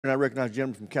And I recognize the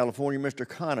gentleman from California, Mr.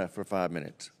 Khanna, for 5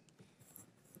 minutes.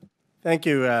 Thank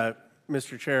you,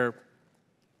 Mr. Chair.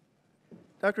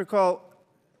 Dr. Call,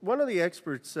 one of the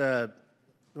experts who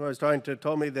I was talking to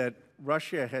told me that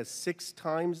Russia has 6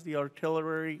 times the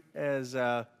artillery as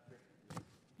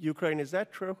Ukraine. Is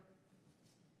that true?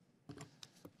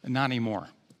 Not anymore.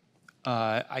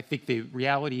 I think the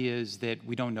reality is that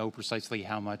we don't know precisely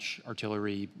how much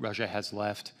artillery Russia has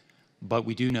left, but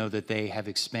we do know that they have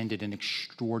expended an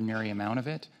extraordinary amount of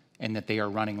it and that they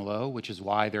are running low, which is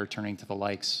why they're turning to the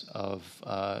likes of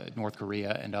North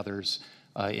Korea and others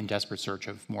in desperate search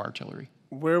of more artillery.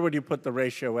 Where would you put the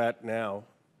ratio at now?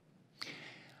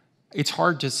 It's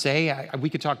hard to say. We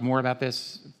could talk more about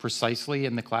this precisely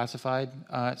in the classified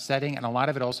setting, and a lot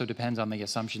of it also depends on the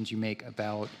assumptions you make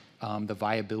about the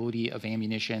viability of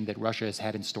ammunition that Russia has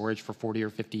had in storage for 40 or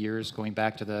 50 years, going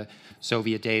back to the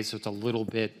Soviet days, so it's a little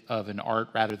bit of an art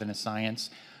rather than a science.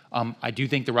 I do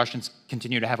think the Russians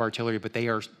continue to have artillery, but they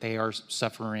are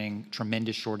suffering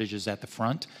tremendous shortages at the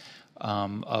front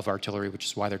of artillery, which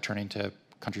is why they're turning to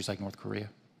countries like North Korea.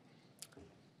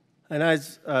 And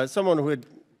as someone who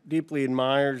deeply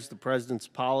admires the president's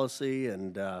policy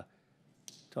and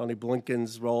Tony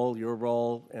Blinken's role, your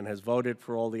role, and has voted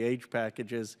for all the aid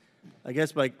packages, I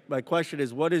guess my question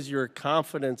is, what is your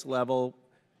confidence level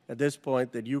at this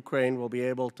point that Ukraine will be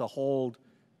able to hold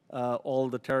all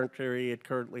the territory it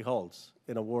currently holds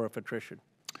in a war of attrition?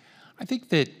 I think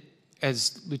that,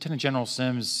 as Lieutenant General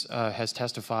Sims has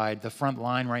testified, the front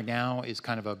line right now is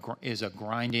kind of a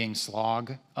grinding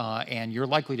slog, and you're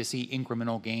likely to see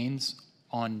incremental gains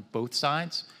on both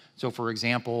sides. So, for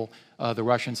example, the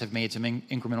Russians have made some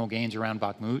incremental gains around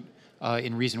Bakhmut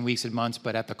in recent weeks and months,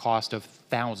 but at the cost of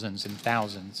thousands and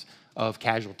thousands of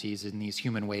casualties in these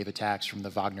human wave attacks from the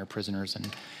Wagner prisoners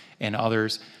and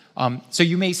others. So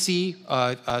you may see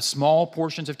small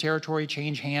portions of territory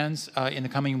change hands in the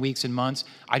coming weeks and months.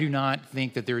 I do not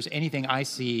think that there's anything I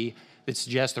see that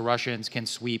suggests the Russians can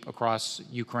sweep across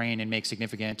Ukraine and make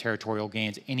significant territorial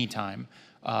gains anytime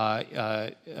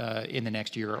in the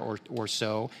next year or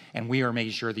so, and we are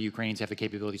making sure the Ukrainians have the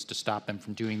capabilities to stop them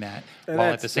from doing that,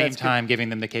 while at the same time giving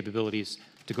them the capabilities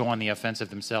to go on the offensive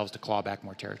themselves to claw back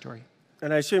more territory.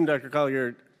 And I assume, Dr. Call,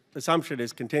 your assumption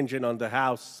is contingent on the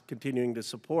House continuing to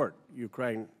support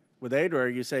Ukraine with aid, or are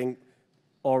you saying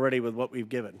already with what we've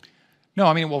given? No,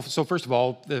 I mean, well, so first of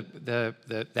all,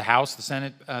 the House, the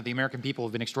Senate, the American people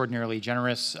have been extraordinarily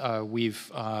generous.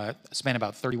 We've spent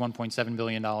about $31.7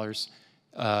 billion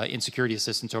in security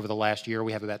assistance over the last year.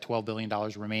 We have about $12 billion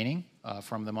remaining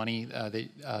from the money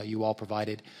that you all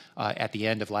provided at the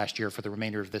end of last year for the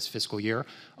remainder of this fiscal year.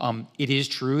 It is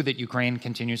true that Ukraine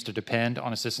continues to depend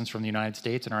on assistance from the United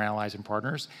States and our allies and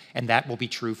partners, and that will be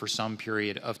true for some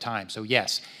period of time. So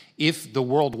yes, if the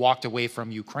world walked away from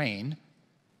Ukraine,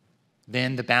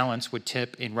 then the balance would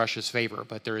tip in Russia's favor,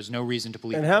 but there is no reason to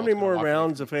believe. And how many more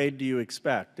rounds of aid do you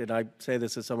expect? And I say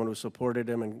this as someone who supported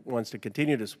him and wants to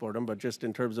continue to support him, but just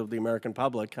in terms of the American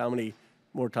public, how many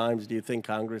more times do you think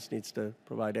Congress needs to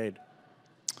provide aid?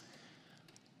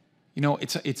 You know,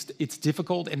 it's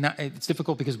difficult, and it's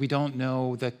difficult because we don't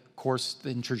know the course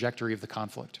and trajectory of the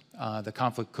conflict. The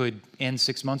conflict could end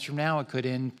 6 months from now. It could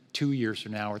end 2 years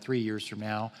from now or 3 years from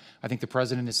now. I think the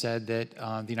president has said that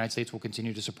the United States will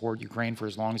continue to support Ukraine for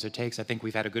as long as it takes. I think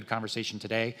we've had a good conversation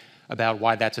today about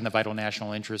why that's in the vital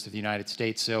national interest of the United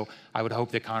States. So I would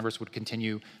hope that Congress would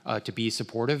continue to be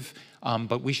supportive.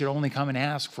 But we should only come and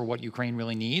ask for what Ukraine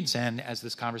really needs, and as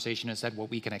this conversation has said,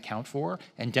 what we can account for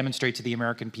and demonstrate to the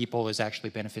American people is actually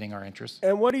benefiting our interests.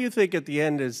 And what do you think at the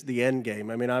end is the end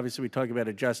game? I mean, obviously we talk about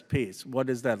a just peace. What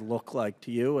does that look like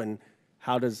to you, and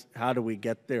how do we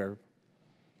get there?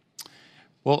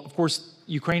 Well, of course,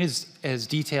 Ukraine has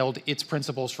detailed its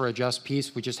principles for a just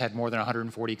peace. We just had more than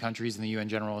 140 countries in the UN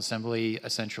General Assembly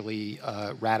essentially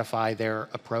ratify their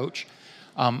approach.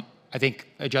 I think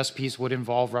a just peace would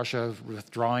involve Russia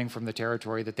withdrawing from the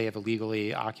territory that they have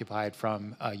illegally occupied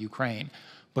from Ukraine.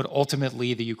 But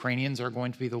ultimately, the Ukrainians are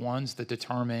going to be the ones that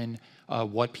determine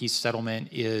what peace settlement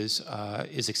is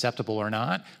acceptable or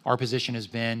not. Our position has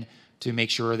been to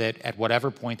make sure that at whatever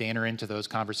point they enter into those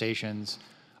conversations,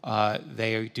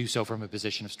 they do so from a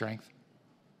position of strength.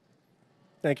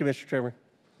 Thank you, Mr. Chairman.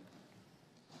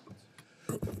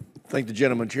 Thank the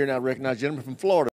gentleman. Chair now recognize the gentleman from Florida.